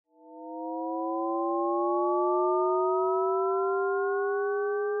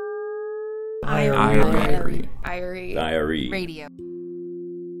Diary Radio.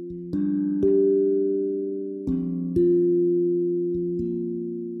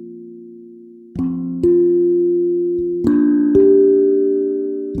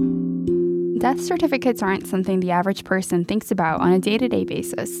 Death certificates aren't something the average person thinks about on a day-to-day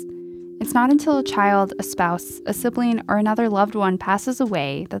basis. It's not until a child, a spouse, a sibling, or another loved one passes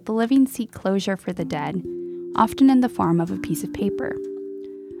away that the living seek closure for the dead, often in the form of a piece of paper.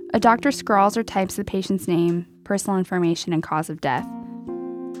 A doctor scrawls or types the patient's name, personal information, and cause of death.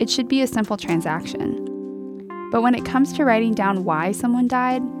 It should be a simple transaction. But when it comes to writing down why someone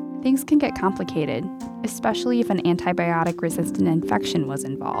died, things can get complicated, especially if an antibiotic-resistant infection was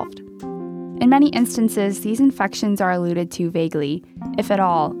involved. In many instances, these infections are alluded to vaguely, if at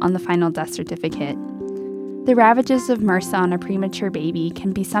all, on the final death certificate. The ravages of MRSA on a premature baby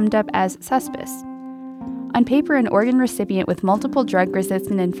can be summed up as suspicious. On paper, an organ recipient with multiple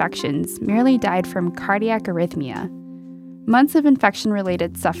drug-resistant infections merely died from cardiac arrhythmia. Months of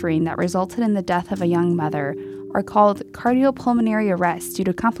infection-related suffering that resulted in the death of a young mother are called cardiopulmonary arrest due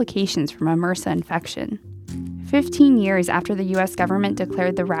to complications from a MRSA infection. 15 years after the U.S. government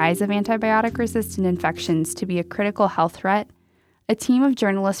declared the rise of antibiotic-resistant infections to be a critical health threat, a team of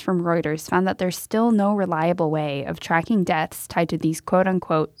journalists from Reuters found that there's still no reliable way of tracking deaths tied to these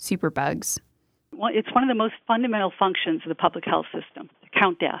quote-unquote superbugs. Well, it's one of the most fundamental functions of the public health system, to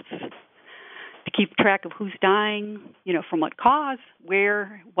count deaths, to keep track of who's dying, from what cause,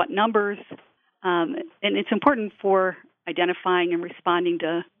 where, what numbers, and it's important for identifying and responding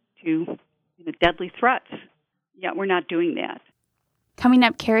to deadly threats. Yet we're not doing that. Coming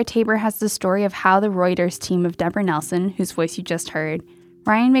up, Kara Tabor has the story of how the Reuters team of Deborah Nelson, whose voice you just heard,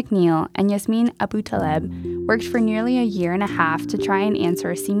 Ryan McNeill, and Yasmeen Abutaleb worked for nearly a year and a half to try and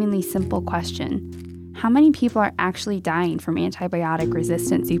answer a seemingly simple question. How many people are actually dying from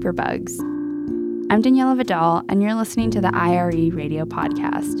antibiotic-resistant superbugs? I'm Daniela Vidal, and you're listening to the IRE Radio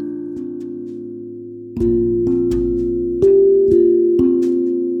Podcast.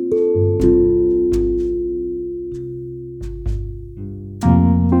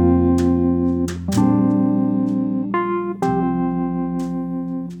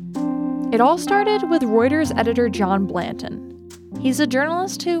 It all started with Reuters editor John Blanton. He's a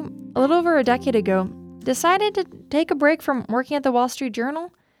journalist who, a little over a decade ago, decided to take a break from working at the Wall Street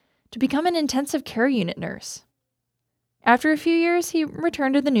Journal to become an intensive care unit nurse. After a few years, he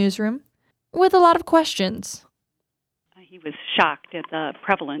returned to the newsroom with a lot of questions. He was shocked at the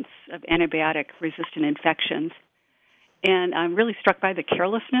prevalence of antibiotic-resistant infections, and I'm really struck by the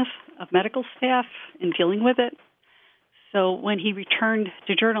carelessness of medical staff in dealing with it. So when he returned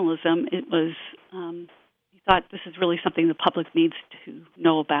to journalism, he thought this is really something the public needs to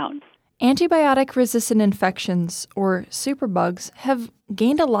know about. Antibiotic-resistant infections, or superbugs, have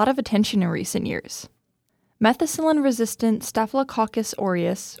gained a lot of attention in recent years. Methicillin-resistant Staphylococcus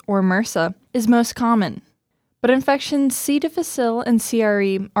aureus, or MRSA, is most common. But infections C. difficile and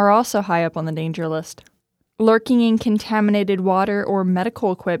CRE are also high up on the danger list. Lurking in contaminated water or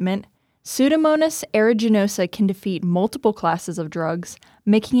medical equipment, Pseudomonas aeruginosa can defeat multiple classes of drugs,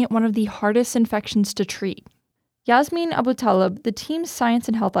 making it one of the hardest infections to treat. Yasmeen Abutaleb, the team's science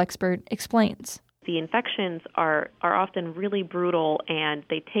and health expert, explains. The infections are often really brutal, and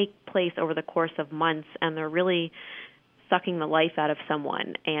they take place over the course of months, and they're really sucking the life out of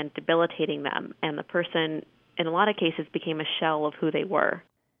someone and debilitating them. And the person, in a lot of cases, became a shell of who they were.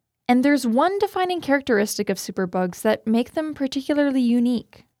 And there's one defining characteristic of superbugs that make them particularly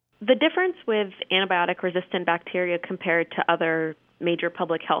unique. The difference with antibiotic-resistant bacteria compared to other major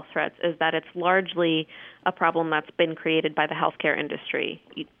public health threats is that it's largely a problem that's been created by the healthcare industry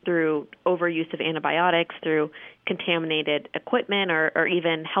through overuse of antibiotics, through contaminated equipment, or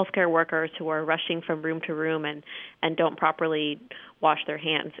even healthcare workers who are rushing from room to room and don't properly wash their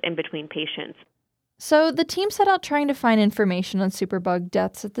hands in between patients. So the team set out trying to find information on superbug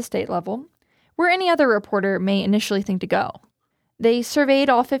deaths at the state level, where any other reporter may initially think to go. They surveyed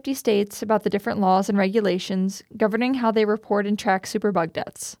all 50 states about the different laws and regulations governing how they report and track superbug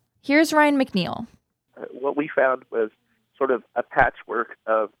deaths. Here's Ryan McNeill. What we found was sort of a patchwork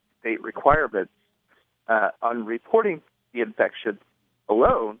of state requirements on reporting the infection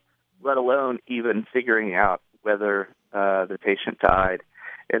alone, let alone even figuring out whether the patient died.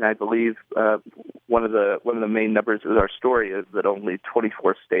 And I believe one of the main numbers of our story is that only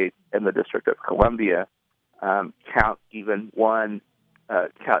 24 states and the District of Columbia count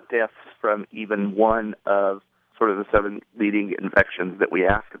deaths from even one of sort of the 7 leading infections that we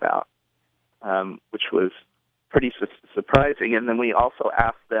asked about, which was pretty surprising. And then we also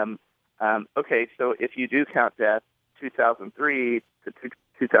asked them, okay, so if you do count deaths, 2003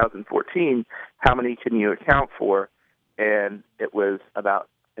 to 2014, how many can you account for? And it was about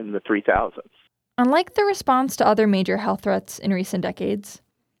in the 3,000s. Unlike the response to other major health threats in recent decades,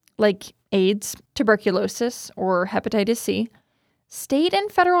 like AIDS, tuberculosis, or hepatitis C, state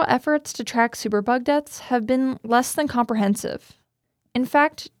and federal efforts to track superbug deaths have been less than comprehensive. In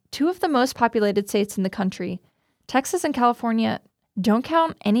fact, two of the most populated states in the country, Texas and California, don't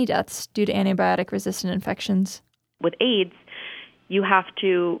count any deaths due to antibiotic-resistant infections. With AIDS, you have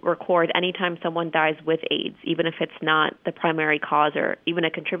to record anytime someone dies with AIDS, even if it's not the primary cause or even a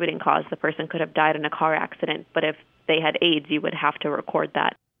contributing cause. The person could have died in a car accident, but if they had AIDS, you would have to record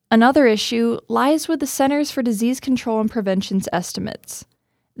that. Another issue lies with the Centers for Disease Control and Prevention's estimates.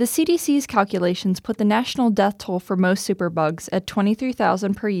 The CDC's calculations put the national death toll for most superbugs at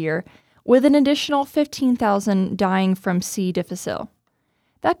 23,000 per year, with an additional 15,000 dying from C. difficile.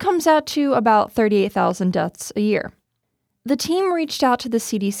 That comes out to about 38,000 deaths a year. The team reached out to the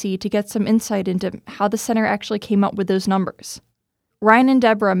CDC to get some insight into how the center actually came up with those numbers. Ryan and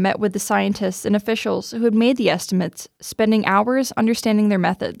Deborah met with the scientists and officials who had made the estimates, spending hours understanding their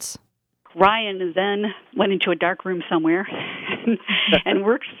methods. Ryan then went into a dark room somewhere and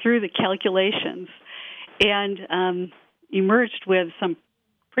worked through the calculations and emerged with some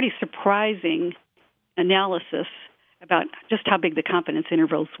pretty surprising analysis about just how big the confidence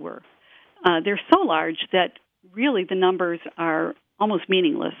intervals were. They're so large that really the numbers are almost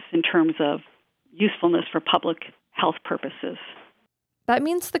meaningless in terms of usefulness for public health purposes. That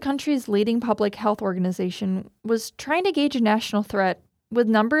means the country's leading public health organization was trying to gauge a national threat with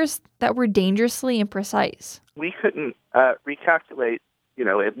numbers that were dangerously imprecise. We couldn't recalculate,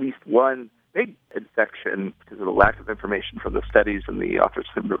 at least one big infection because of the lack of information from the studies and the authors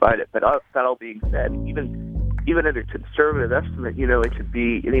couldn't provide it. But that all being said, even at a conservative estimate, it could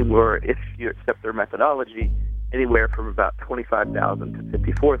be anywhere, if you accept their methodology, anywhere from about 25,000 to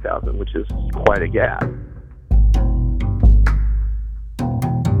 54,000, which is quite a gap.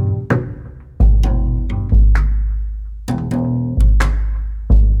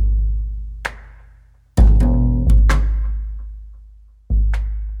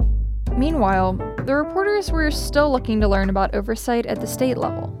 Meanwhile, the reporters were still looking to learn about oversight at the state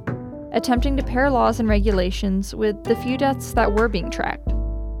level, attempting to pair laws and regulations with the few deaths that were being tracked.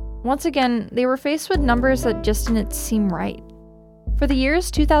 Once again, they were faced with numbers that just didn't seem right. For the years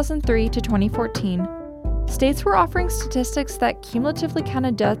 2003 to 2014, states were offering statistics that cumulatively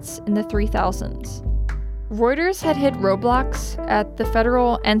counted deaths in the 3,000s. Reuters had hit roadblocks at the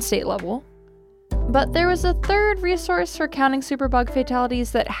federal and state level, but there was a third resource for counting superbug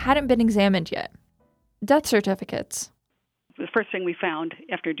fatalities that hadn't been examined yet: death certificates. The first thing we found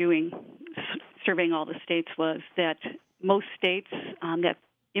after surveying all the states was that most states, that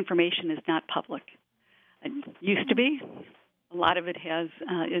information is not public. It used to be. A lot of it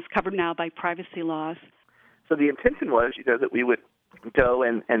is covered now by privacy laws. So the intention was, that we would go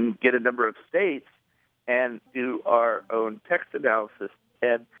and get a number of states and do our own text analysis,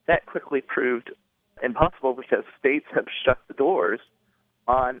 and that quickly proved impossible because states have shut the doors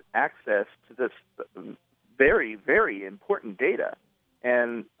on access to this very, very important data,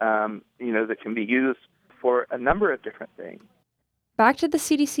 and that can be used for a number of different things. Back to the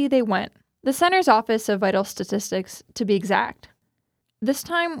CDC they went, the Center's Office of Vital Statistics, to be exact. This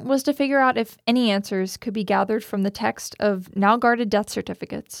time was to figure out if any answers could be gathered from the text of now-guarded death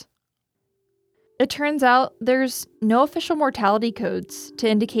certificates. It turns out there's no official mortality codes to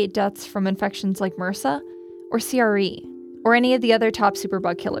indicate deaths from infections like MRSA or CRE or any of the other top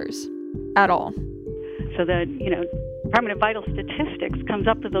superbug killers at all. So the Department of Vital Statistics comes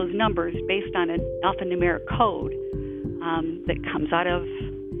up with those numbers based on an alphanumeric code that comes out of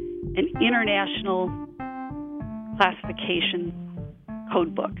an international classification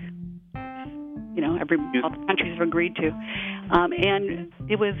code book. All the countries have agreed to, and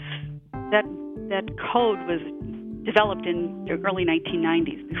it was that code was developed in the early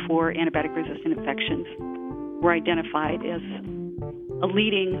 1990s, before antibiotic-resistant infections were identified as a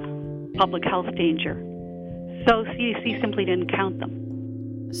leading public health danger. So CDC simply didn't count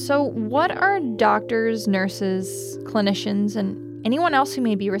them. So what are doctors, nurses, clinicians, and anyone else who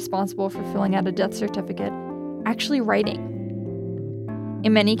may be responsible for filling out a death certificate actually writing?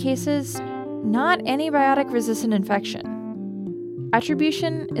 In many cases, not antibiotic-resistant infection.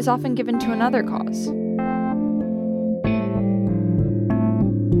 Attribution is often given to another cause.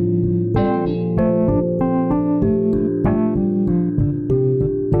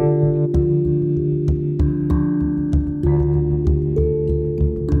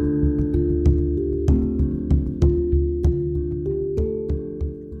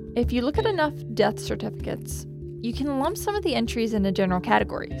 If you look at enough death certificates, you can lump some of the entries into general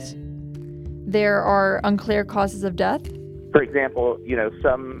categories. There are unclear causes of death. For example,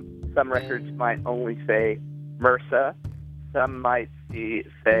 some records might only say MRSA. Some might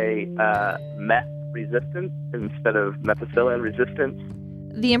say meth resistance instead of methicillin resistance.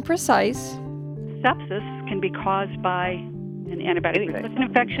 The imprecise. Sepsis can be caused by an antibiotic-resistant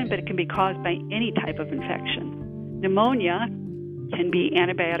infection, but it can be caused by any type of infection. Pneumonia can be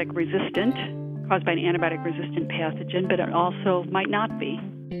antibiotic-resistant, caused by an antibiotic-resistant pathogen, but it also might not be.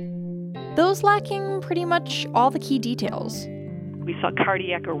 Those lacking pretty much all the key details. We saw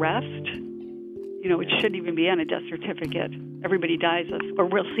cardiac arrest, which shouldn't even be on a death certificate. Everybody dies of, or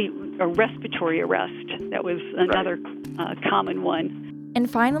we'll see a respiratory arrest. That was another common one. And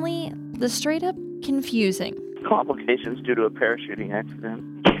finally, the straight-up confusing. Complications due to a parachuting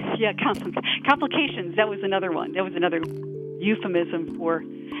accident. Yeah, complications. That was another one. That was another euphemism for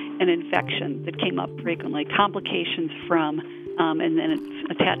an infection that came up frequently. Complications from, and then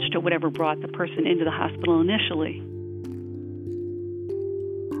it's attached to whatever brought the person into the hospital initially.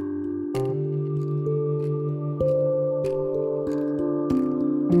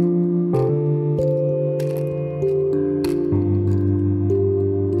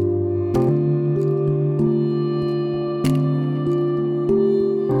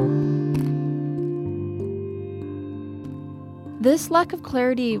 This lack of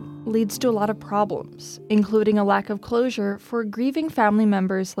clarity leads to a lot of problems, including a lack of closure for grieving family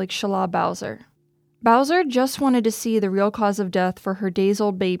members like Shala Bowser. Bowser just wanted to see the real cause of death for her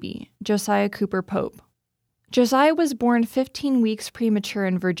days-old baby, Josiah Cooper Pope. Josiah was born 15 weeks premature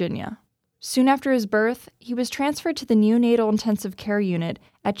in Virginia. Soon after his birth, he was transferred to the neonatal intensive care unit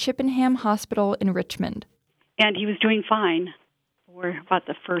at Chippenham Hospital in Richmond. And he was doing fine for about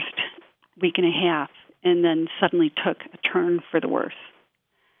the first week and a half, and then suddenly took a turn for the worse.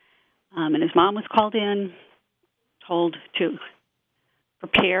 And his mom was called in, told to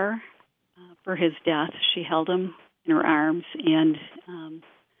prepare for his death. She held him in her arms, and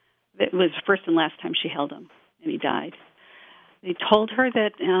it was the first and last time she held him, and he died. They told her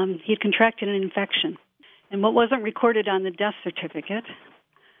that he had contracted an infection. And what wasn't recorded on the death certificate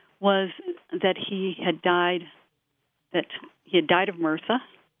was that he had died of MRSA.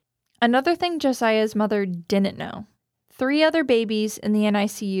 Another thing Josiah's mother didn't know. 3 other babies in the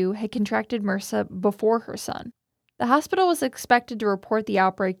NICU had contracted MRSA before her son. The hospital was expected to report the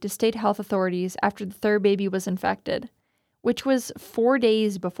outbreak to state health authorities after the 3rd baby was infected, which was 4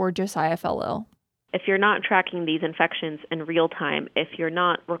 days before Josiah fell ill. If you're not tracking these infections in real time, if you're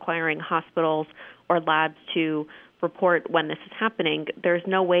not requiring hospitals or labs to report when this is happening, there's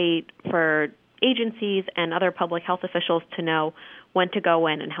no way for agencies and other public health officials to know when to go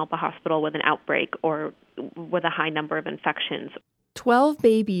in and help a hospital with an outbreak or with a high number of infections. 12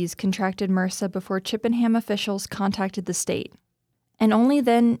 babies contracted MRSA before Chippenham officials contacted the state. And only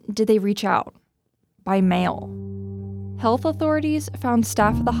then did they reach out. By mail. Health authorities found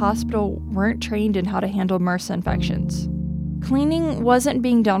staff at the hospital weren't trained in how to handle MRSA infections. Cleaning wasn't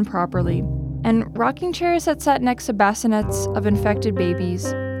being done properly, and rocking chairs that sat next to bassinets of infected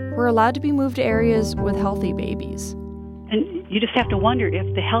babies were allowed to be moved to areas with healthy babies. And you just have to wonder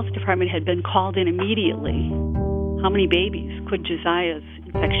if the health department had been called in immediately, how many babies could Josiah's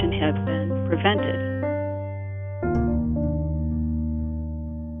infection have been prevented?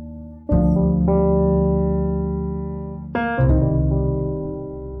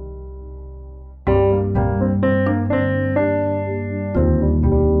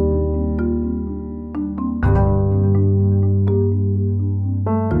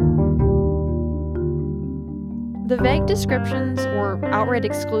 The vague descriptions or outright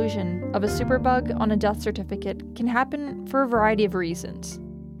exclusion of a superbug on a death certificate can happen for a variety of reasons.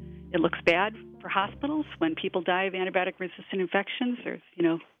 It looks bad for hospitals when people die of antibiotic-resistant infections. There's,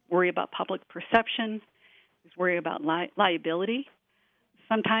 worry about public perception. There's worry about liability.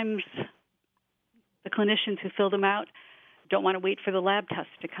 Sometimes the clinicians who fill them out don't want to wait for the lab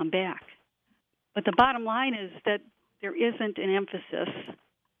tests to come back. But the bottom line is that there isn't an emphasis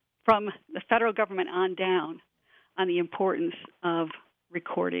from the federal government on down on the importance of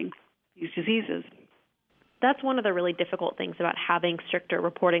recording these diseases. That's one of the really difficult things about having stricter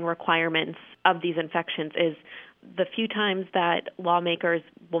reporting requirements of these infections is the few times that lawmakers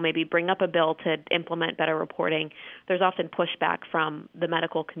will maybe bring up a bill to implement better reporting, there's often pushback from the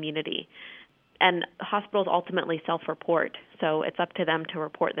medical community. And hospitals ultimately self-report, so it's up to them to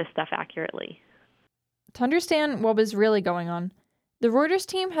report this stuff accurately. To understand what was really going on, the Reuters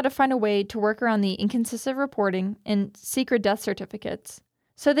team had to find a way to work around the inconsistent reporting and secret death certificates.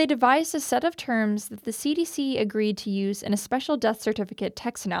 So they devised a set of terms that the CDC agreed to use in a special death certificate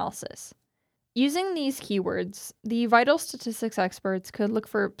text analysis. Using these keywords, the vital statistics experts could look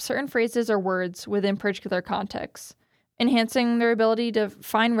for certain phrases or words within particular contexts, enhancing their ability to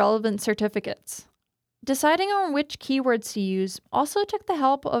find relevant certificates. Deciding on which keywords to use also took the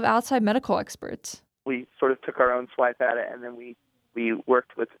help of outside medical experts. We sort of took our own swipe at it, and then we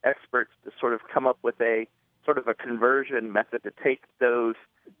worked with experts to sort of come up with a sort of a conversion method to take those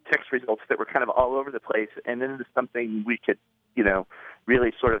text results that were kind of all over the place and into something we could,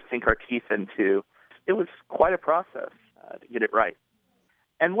 really sort of sink our teeth into. It was quite a process to get it right.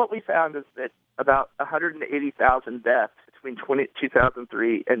 And what we found is that about 180,000 deaths between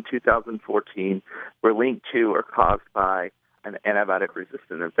 2003 and 2014 were linked to or caused by an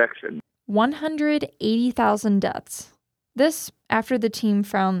antibiotic-resistant infection. 180,000 deaths. This after the team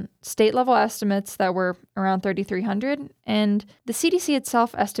found state-level estimates that were around 3,300, and the CDC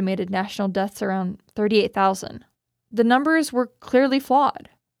itself estimated national deaths around 38,000. The numbers were clearly flawed,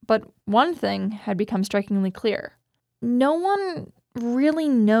 but one thing had become strikingly clear. No one really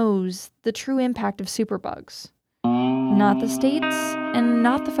knows the true impact of superbugs. Not the states, and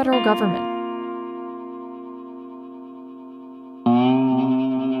not the federal government.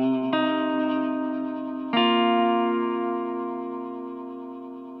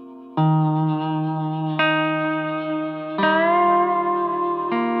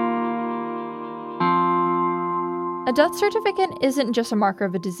 A death certificate isn't just a marker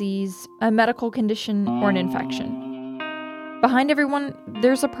of a disease, a medical condition, or an infection. Behind everyone,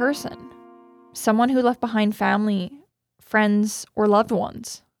 there's a person. Someone who left behind family, friends, or loved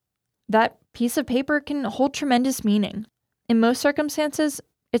ones. That piece of paper can hold tremendous meaning. In most circumstances,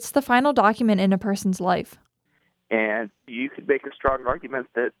 it's the final document in a person's life. And you could make a strong argument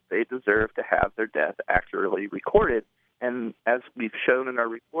that they deserve to have their death accurately recorded. And as we've shown in our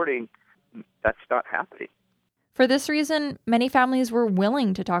reporting, that's not happening. For this reason, many families were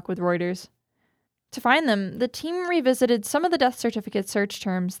willing to talk with Reuters. To find them, the team revisited some of the death certificate search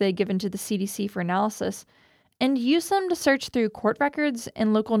terms they had given to the CDC for analysis and used them to search through court records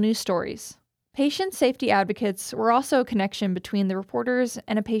and local news stories. Patient safety advocates were also a connection between the reporters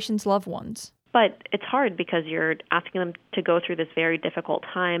and a patient's loved ones. But it's hard because you're asking them to go through this very difficult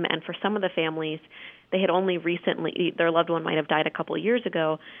time, and for some of the families, they had only recently, their loved one might have died a couple of years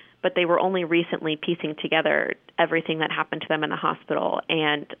ago, but they were only recently piecing together everything that happened to them in the hospital.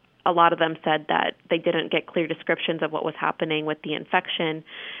 And a lot of them said that they didn't get clear descriptions of what was happening with the infection.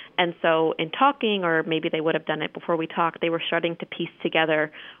 And so in talking, or maybe they would have done it before we talked, they were starting to piece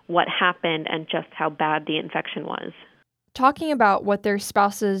together what happened and just how bad the infection was. Talking about what their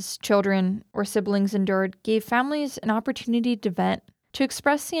spouses, children, or siblings endured gave families an opportunity to vent, to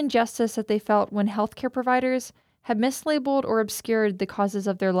express the injustice that they felt when healthcare providers had mislabeled or obscured the causes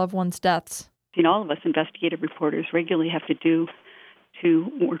of their loved ones' deaths. All of us investigative reporters regularly have to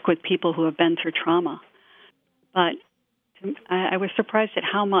work with people who have been through trauma. But I was surprised at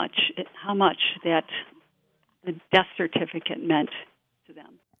how much that the death certificate meant to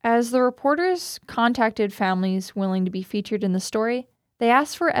them. As the reporters contacted families willing to be featured in the story, they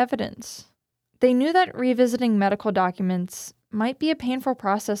asked for evidence. They knew that revisiting medical documents might be a painful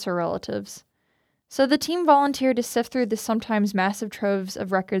process for relatives, so the team volunteered to sift through the sometimes massive troves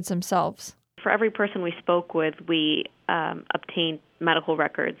of records themselves. For every person we spoke with, we obtained medical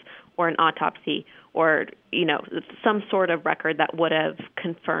records or an autopsy or, some sort of record that would have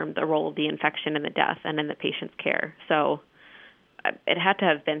confirmed the role of the infection in the death and in the patient's care. So it had to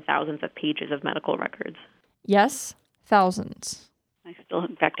have been thousands of pages of medical records. Yes, thousands. I still,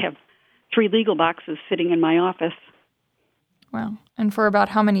 in fact, have 3 legal boxes sitting in my office. Wow. And for about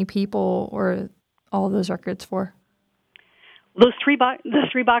how many people were all those records for? Those three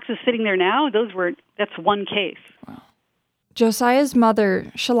boxes sitting there now, that's one case. Wow. Josiah's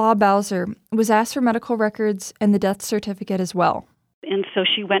mother, Shala Bowser, was asked for medical records and the death certificate as well. And so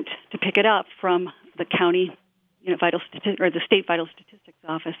she went to pick it up from the county, the state vital statistics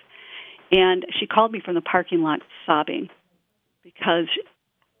office, and she called me from the parking lot sobbing because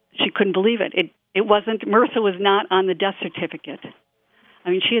she couldn't believe it. Mirtha was not on the death certificate. I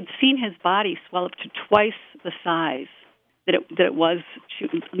mean, she had seen his body swell up to twice the size that it was.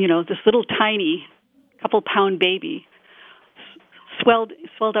 This little tiny couple-pound baby swelled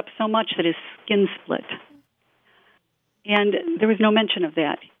up so much that his skin split. And there was no mention of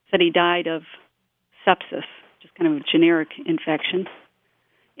that. He said he died of sepsis, just kind of a generic infection,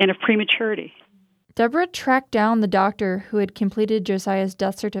 and of prematurity. Deborah tracked down the doctor who had completed Josiah's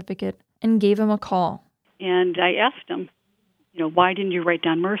death certificate and gave him a call. And I asked him, why didn't you write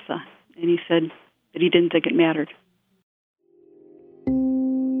down Mirtha? And he said that he didn't think it mattered.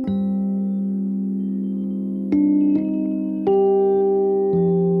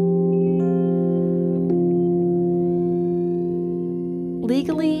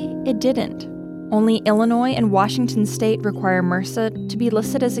 didn't. Only Illinois and Washington State require MRSA to be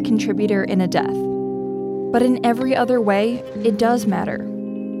listed as a contributor in a death. But in every other way, it does matter.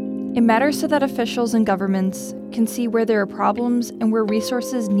 It matters so that officials and governments can see where there are problems and where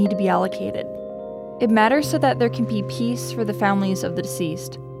resources need to be allocated. It matters so that there can be peace for the families of the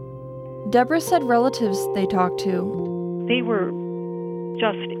deceased. Deborah said relatives they talked to, they were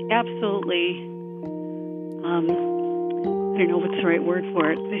just absolutely, I don't know what's the right word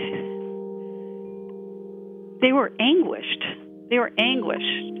for it. They were anguished. They were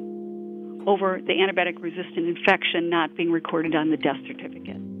anguished over the antibiotic-resistant infection not being recorded on the death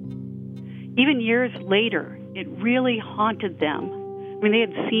certificate. Even years later, it really haunted them. I mean, they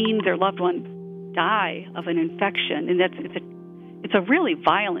had seen their loved one die of an infection, and it's a really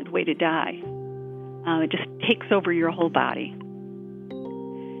violent way to die. It just takes over your whole body,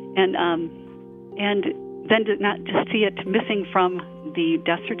 and then to see it missing from the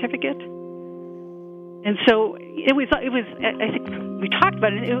death certificate. And so it was. I think we talked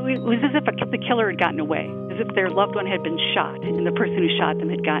about it. It was as if the killer had gotten away, as if their loved one had been shot, and the person who shot them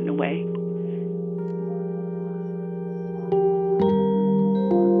had gotten away.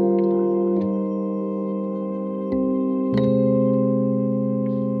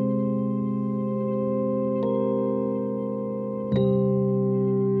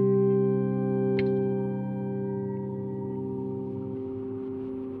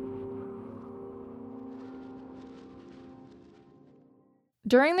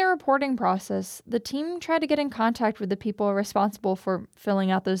 During the reporting process, the team tried to get in contact with the people responsible for filling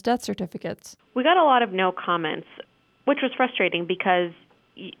out those death certificates. We got a lot of no comments, which was frustrating because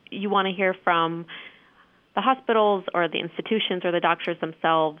you want to hear from the hospitals or the institutions or the doctors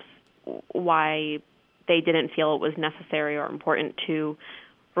themselves why they didn't feel it was necessary or important to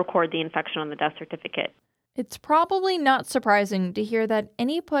record the infection on the death certificate. It's probably not surprising to hear that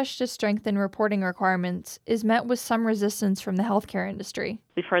any push to strengthen reporting requirements is met with some resistance from the healthcare industry.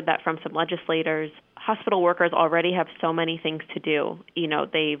 We've heard that from some legislators. Hospital workers already have so many things to do. You know,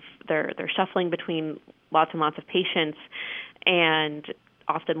 they're shuffling between lots and lots of patients, and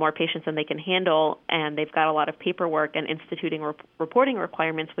often more patients than they can handle, and they've got a lot of paperwork, and instituting reporting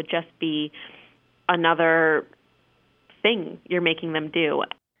requirements would just be another thing you're making them do.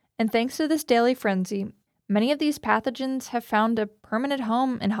 And thanks to this daily frenzy, many of these pathogens have found a permanent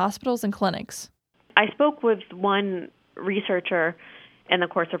home in hospitals and clinics. I spoke with one researcher in the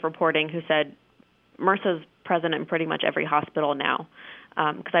course of reporting who said MRSA is present in pretty much every hospital now.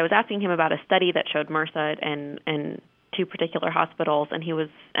 Because I was asking him about a study that showed MRSA in two particular hospitals, and he was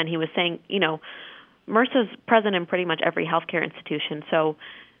saying, you know, MRSA is present in pretty much every healthcare institution. So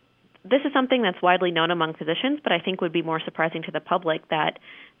this is something that's widely known among physicians, but I think would be more surprising to the public that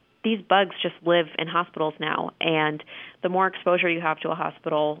these bugs just live in hospitals now, and the more exposure you have to a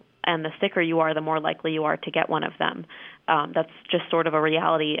hospital and the sicker you are, the more likely you are to get one of them. That's just sort of a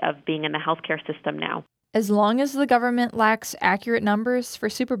reality of being in the healthcare system now. As long as the government lacks accurate numbers for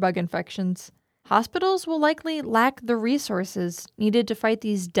superbug infections, hospitals will likely lack the resources needed to fight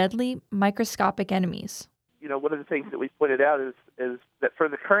these deadly microscopic enemies. You know, one of the things that we pointed out is that for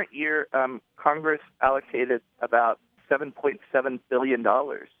the current year, Congress allocated about $7.7 billion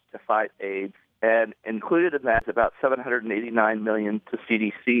to fight AIDS, and included in that is about $789 million to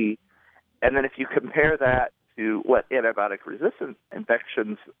CDC. And then if you compare that to what antibiotic-resistant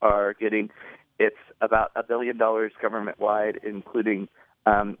infections are getting, it's about $1 billion government-wide, including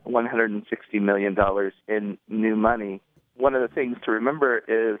 $160 million in new money. One of the things to remember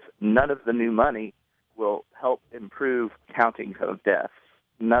is none of the new money will help improve counting of deaths.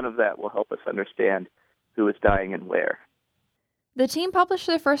 None of that will help us understand who is dying and where. The team published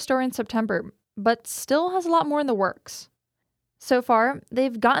their first story in September, but still has a lot more in the works. So far,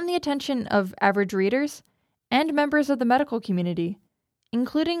 they've gotten the attention of average readers and members of the medical community,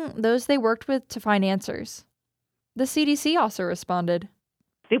 including those they worked with to find answers. The CDC also responded.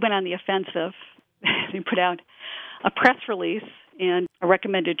 They went on the offensive. They put out a press release and a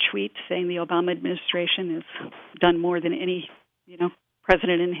recommended tweet saying the Obama administration has done more than any,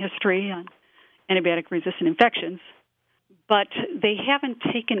 president in history on antibiotic-resistant infections. But they haven't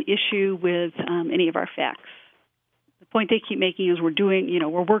taken issue with any of our facts. The point they keep making is we're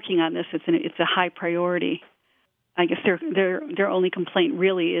working on this. It's a high priority. I guess their only complaint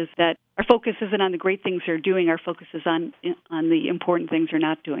really is that our focus isn't on the great things they're doing. Our focus is on the important things they're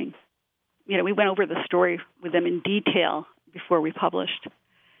not doing. We went over the story with them in detail before we published,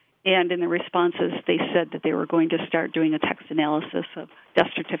 and in the responses they said that they were going to start doing a text analysis of death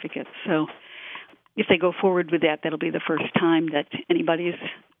certificates. So if they go forward with that, that'll be the first time that anybody's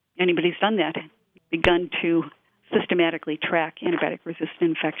done that, begun to systematically track antibiotic-resistant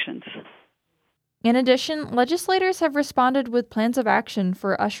infections. In addition, legislators have responded with plans of action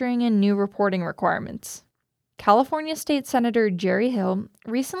for ushering in new reporting requirements. California State Senator Jerry Hill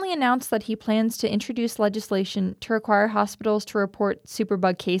recently announced that he plans to introduce legislation to require hospitals to report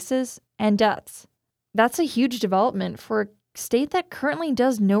superbug cases and deaths. That's a huge development for a state that currently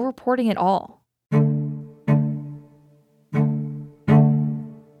does no reporting at all.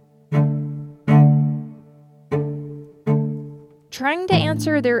 Trying to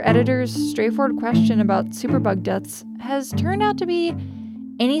answer their editor's straightforward question about superbug deaths has turned out to be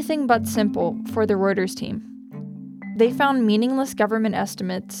anything but simple for the Reuters team. They found meaningless government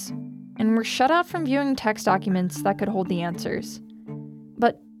estimates and were shut out from viewing text documents that could hold the answers.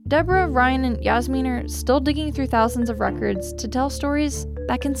 But Deborah, Ryan, and Yasmeen are still digging through thousands of records to tell stories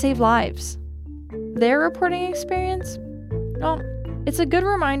that can save lives. Their reporting experience? Well, it's a good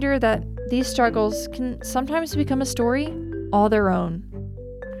reminder that these struggles can sometimes become a story all their own.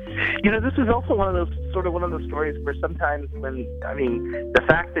 This is also one of those stories where sometimes the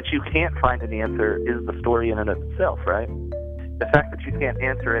fact that you can't find an answer is the story in and of itself, right? The fact that you can't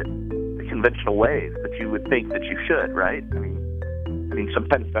answer it the conventional ways that you would think that you should, right? I mean,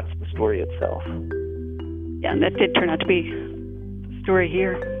 sometimes that's the story itself. Yeah, and that did turn out to be the story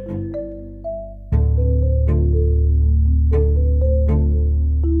here.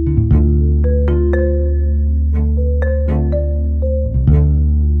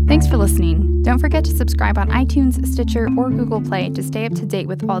 Thanks for listening. Don't forget to subscribe on iTunes, Stitcher, or Google Play to stay up to date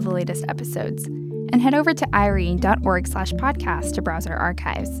with all the latest episodes. And head over to IRE.org/podcast to browse our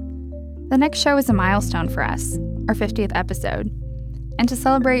archives. The next show is a milestone for us, our 50th episode. And to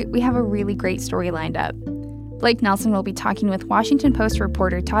celebrate, we have a really great story lined up. Blake Nelson will be talking with Washington Post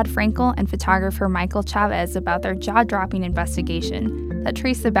reporter Todd Frankel and photographer Michael Chavez about their jaw-dropping investigation that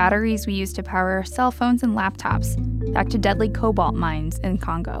traced the batteries we use to power our cell phones and laptops back to deadly cobalt mines in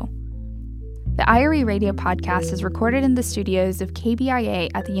Congo. The IRE Radio podcast is recorded in the studios of KBIA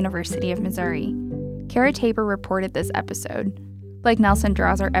at the University of Missouri. Kara Tabor reported this episode. Blake Nelson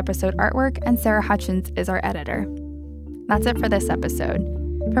draws our episode artwork, and Sarah Hutchins is our editor. That's it for this episode.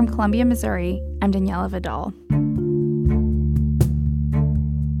 From Columbia, Missouri, I'm Daniela Vidal.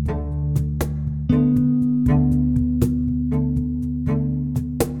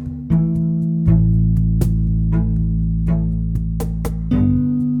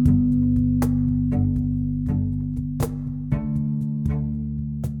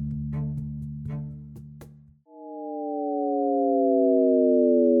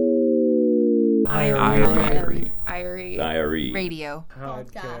 IRE Radio.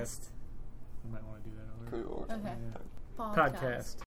 Podcast. You might want to do that over. Okay. Podcast.